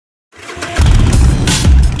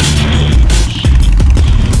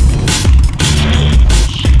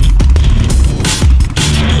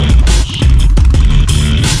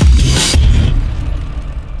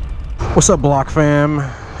What's up, Block fam?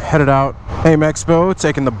 Headed out AIM Expo,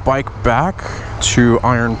 taking the bike back to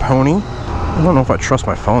Iron Pony. I don't know if I trust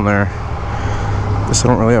my phone there. Guess I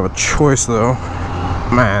don't really have a choice though.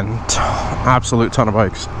 Man, absolute ton of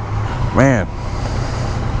bikes. Man,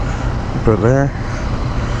 put it there.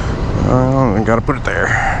 I gotta put it there.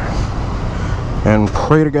 And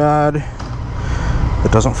pray to God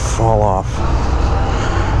it doesn't fall off.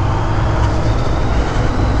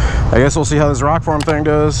 I guess we'll see how this rock form thing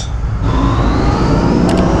does.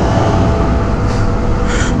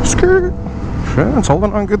 Skirt. Yeah, it's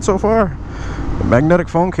holding on good so far. The magnetic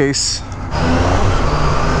phone case.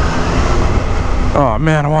 Oh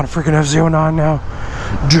man, I want a freaking FZ-09 now.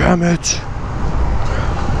 Damn it.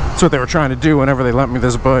 That's what they were trying to do whenever they lent me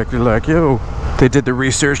this bike. They're like, yo, they did the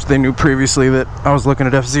research. They knew previously that I was looking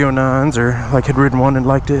at FZ-09s or like had ridden one and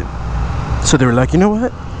liked it. So they were like, you know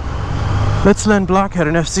what? Let's lend Blockhead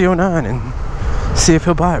an FZ-09 and see if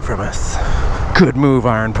he'll buy it from us. Good move,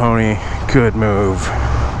 Iron Pony. Good move.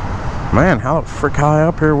 Man, how frick high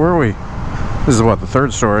up here were we? This is what, the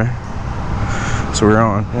 3rd story? So we were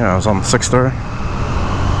on, yeah, I was on the 6th story.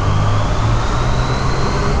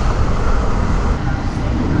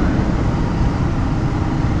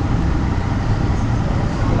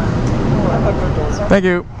 Thank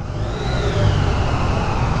you.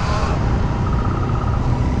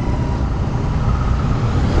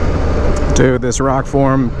 Dude, this rock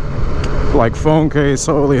form, like phone case,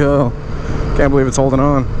 holy hell. Can't believe it's holding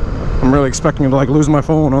on. I'm really expecting to like lose my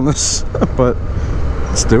phone on this, but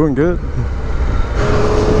it's doing good.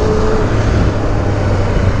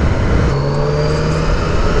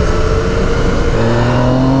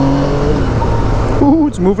 Ooh,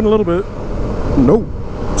 it's moving a little bit. No,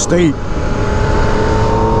 stay.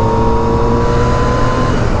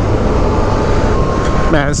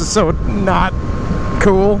 Man, this is so not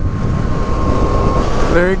cool.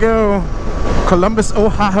 There you go. Columbus,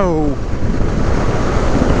 Ohio.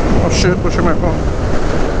 Oh shit, what's your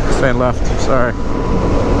phone? Staying left, sorry.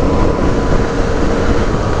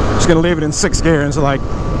 Just gonna leave it in 6th gear until I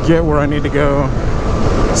get where I need to go.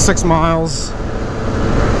 6 miles.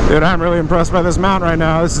 Dude, I'm really impressed by this mount right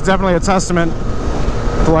now. This is definitely a testament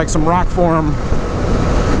to like some rock form.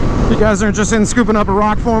 You guys aren't just in scooping up a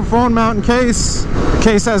rock form phone mount and case. The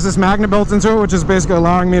case has this magnet built into it, which is basically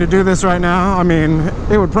allowing me to do this right now. I mean,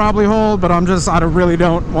 it would probably hold, but I really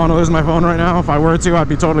don't want to lose my phone right now. If I were to, I'd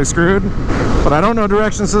be totally screwed. But I don't know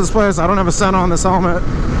directions to this place. I don't have a cent on this helmet,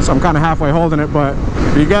 so I'm kind of halfway holding it. But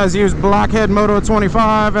if you guys use Blockhead Moto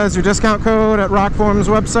 25 as your discount code at Rockform's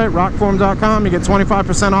website, rockform.com, you get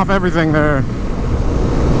 25% off everything there,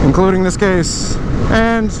 including this case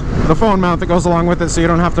and the phone mount that goes along with it, so you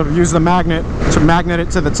don't have to use the magnet to magnet it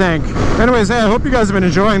to the tank. Anyways, hey, I hope you guys have been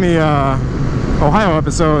enjoying the Ohio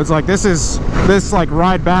episodes. Like this like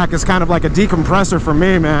ride back is kind of like a decompressor for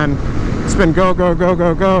me, man. It's been go,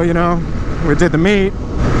 you know. We did the meet,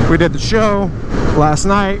 we did the show last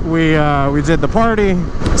night, we did the party.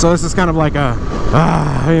 So this is kind of like a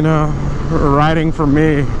you know, riding for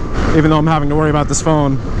me, even though I'm having to worry about this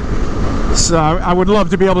phone. So I would love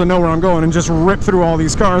to be able to know where I'm going and just rip through all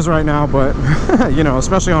these cars right now, but you know,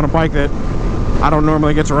 especially on a bike that I don't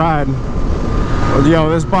normally get to ride. But, yo,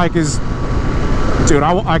 this bike is, dude,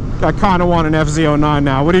 I kind of want an FZ-09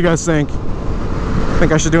 now. What do you guys think?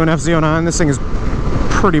 Think I should do an FZ-09? This thing is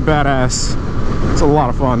pretty badass. It's a lot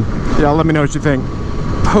of fun. Yeah, let me know what you think.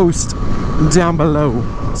 Post down below.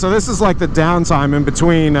 So this is like the downtime in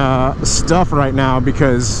between stuff right now,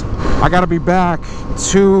 because I gotta be back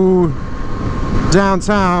to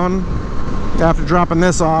downtown after dropping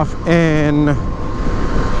this off in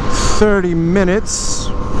 30 minutes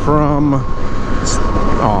from,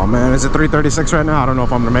 oh man, is it 3:36 right now? I don't know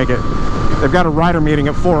if I'm gonna make it. They've got a rider meeting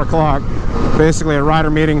at 4 o'clock. Basically a rider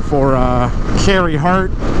meeting for Carrie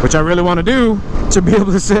Hart, which I really want to do, to be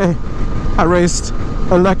able to say I raced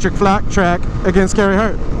electric flat track against Carrie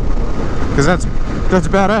Hart, because that's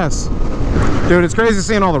badass. Dude, it's crazy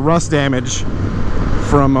seeing all the rust damage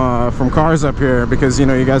from cars up here, because you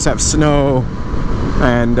know, you guys have snow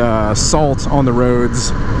and salt on the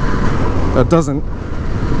roads. That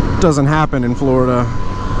doesn't happen in Florida.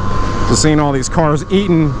 Just seeing all these cars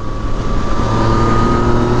eating.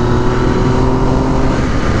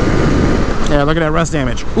 Yeah, look at that rust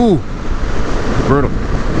damage. Ooh, brutal.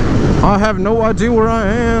 I have no idea where I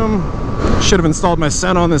am. Should have installed my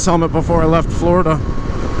scent on this helmet before I left Florida.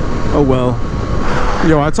 Oh well.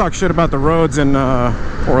 Yo, I talk shit about the roads in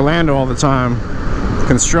Orlando all the time.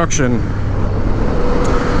 Construction.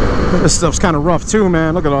 This stuff's kind of rough too,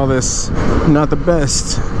 man. Look at all this. Not the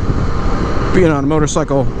best. Being on a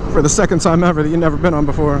motorcycle for the second time ever that you've never been on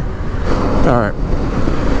before. All right.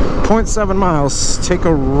 0.7 miles. Take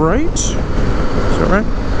a right. Is that right?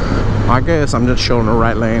 I guess I'm just showing the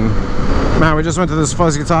right lane. Man, we just went to this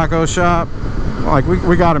fuzzy taco shop. Like,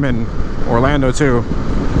 we got them in Orlando too.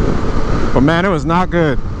 But man, it was not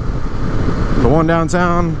good. The one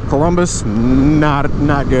downtown, Columbus, not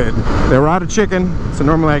good. They were out of chicken, so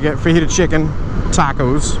normally I get fajita chicken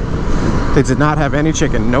tacos. They did not have any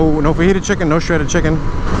chicken. No fajita chicken, no shredded chicken.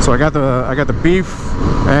 So I got the beef,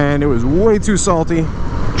 and it was way too salty.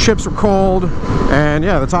 Chips were cold, and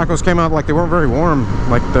yeah, the tacos came out like they weren't very warm.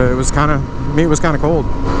 Like meat was kind of cold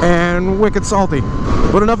and wicked salty.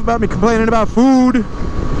 But enough about me complaining about food.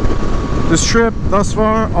 This trip thus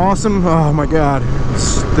far, awesome. Oh my god,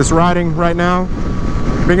 this riding right now,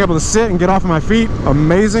 being able to sit and get off of my feet,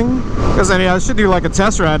 amazing. Because I should do like a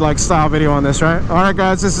test ride like style video on this, right? All right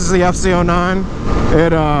guys, this is the FZ-09.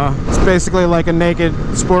 It's basically like a naked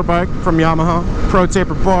sport bike from Yamaha. Pro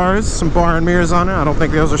taper bars, some bar and mirrors on it. I don't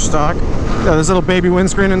think those are stock. Yeah, there's a little baby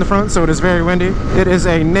windscreen in the front, so it is very windy. It is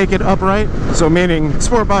a naked upright, so meaning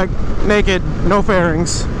sport bike, naked, no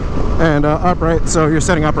fairings, and upright, so you're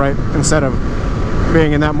sitting upright instead of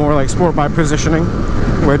being in that more like sport bike positioning,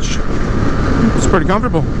 which is pretty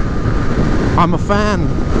comfortable. I'm a fan.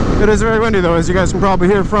 It is very windy though, as you guys can probably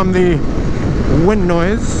hear from the wind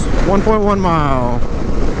noise. 1.1 mile.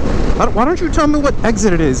 Why don't you tell me what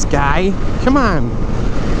exit it is, guy? Come on.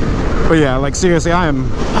 But yeah, like seriously, I am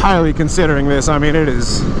highly considering this. I mean, it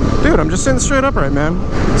is, dude, I'm just sitting straight upright, man.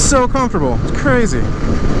 It's so comfortable. It's crazy.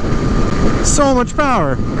 So much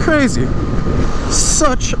power. Crazy.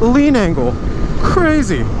 Such lean angle.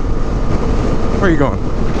 Crazy. Where are you going?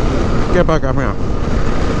 Get back up now.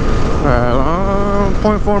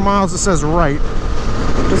 0.4 miles, it says right.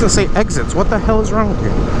 It doesn't say exits. What the hell is wrong with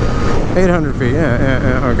you? 800 feet.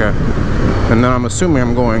 Yeah, okay. And then I'm assuming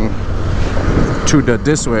I'm going to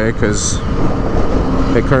this way because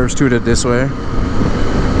it curves to this way.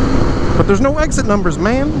 But there's no exit numbers,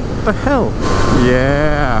 man. What the hell?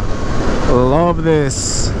 Yeah. Love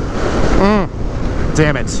this.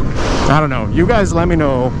 Damn it. I don't know. You guys let me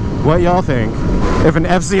know what y'all think. If an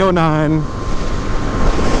FZ-09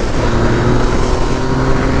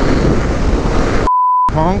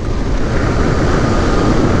 honk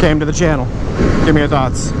came to the channel, give me your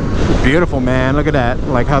thoughts. Beautiful, man. Look at that.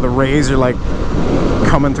 Like how the rays are like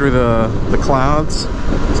coming through the clouds.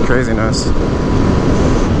 It's craziness.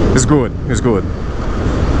 It's good. It's good.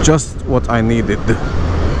 Just what I needed.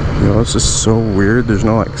 You know, it's just so weird. There's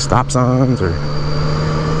no like stop signs or.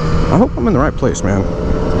 I hope I'm in the right place, man.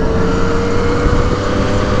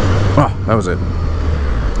 Ah, that was it.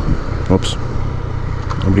 Oops.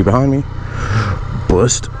 Nobody behind me.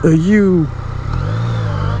 Bust a U.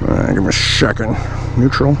 Alright, give me a second.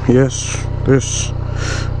 Neutral, yes. This.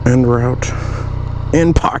 End route.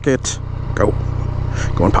 In pocket. Go.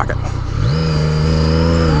 Go in pocket.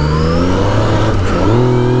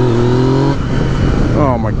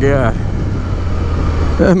 Oh my god.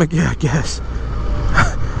 Oh my god, yes.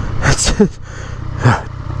 That's it.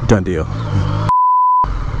 Done deal.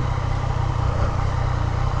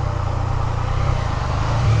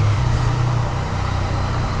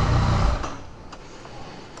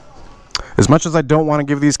 As much as I don't want to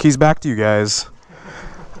give these keys back to you guys,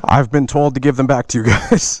 I've been told to give them back to you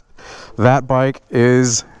guys. That bike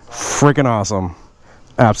is freaking awesome.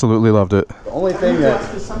 Absolutely loved it. The only thing that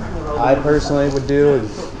I personally would do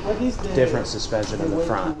is different suspension in the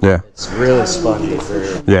front. Yeah. It's really spongy for...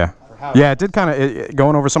 Yeah. Yeah, it did kind of,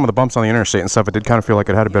 going over some of the bumps on the interstate and stuff, it did kind of feel like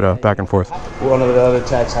it had a bit of back and forth. One of the other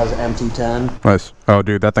techs has an MT10. Nice. Oh,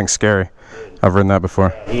 dude, that thing's scary. I've ridden that before.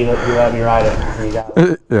 He let me ride it. And he got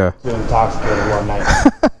yeah. too intoxicated one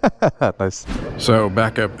night. Nice. So,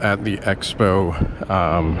 back up at the expo.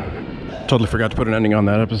 Totally forgot to put an ending on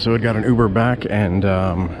that episode. Got an Uber back, and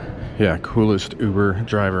yeah, coolest Uber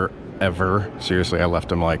driver ever. Seriously, I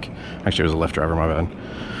left him like, actually it was a Lyft driver, my bad.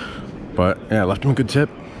 But yeah, I left him a good tip.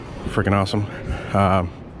 Freaking awesome.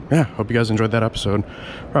 Yeah, hope you guys enjoyed that episode.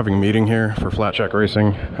 We're having a meeting here for flat track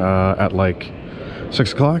racing at like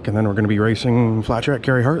 6 o'clock, and then we're going to be racing flat track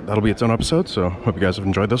Carry Hart. That'll be its own episode, so hope you guys have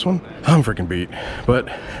enjoyed this one. I'm freaking beat, but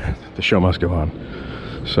the show must go on.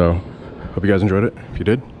 So hope you guys enjoyed it. If you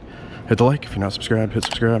did, hit the like. If you're not subscribed, hit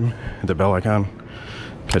subscribe. Hit the bell icon.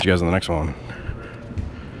 Catch you guys in the next one.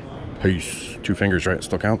 Peace. 2 fingers, right?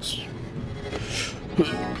 Still counts.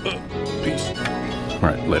 Peace. All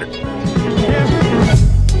right, later.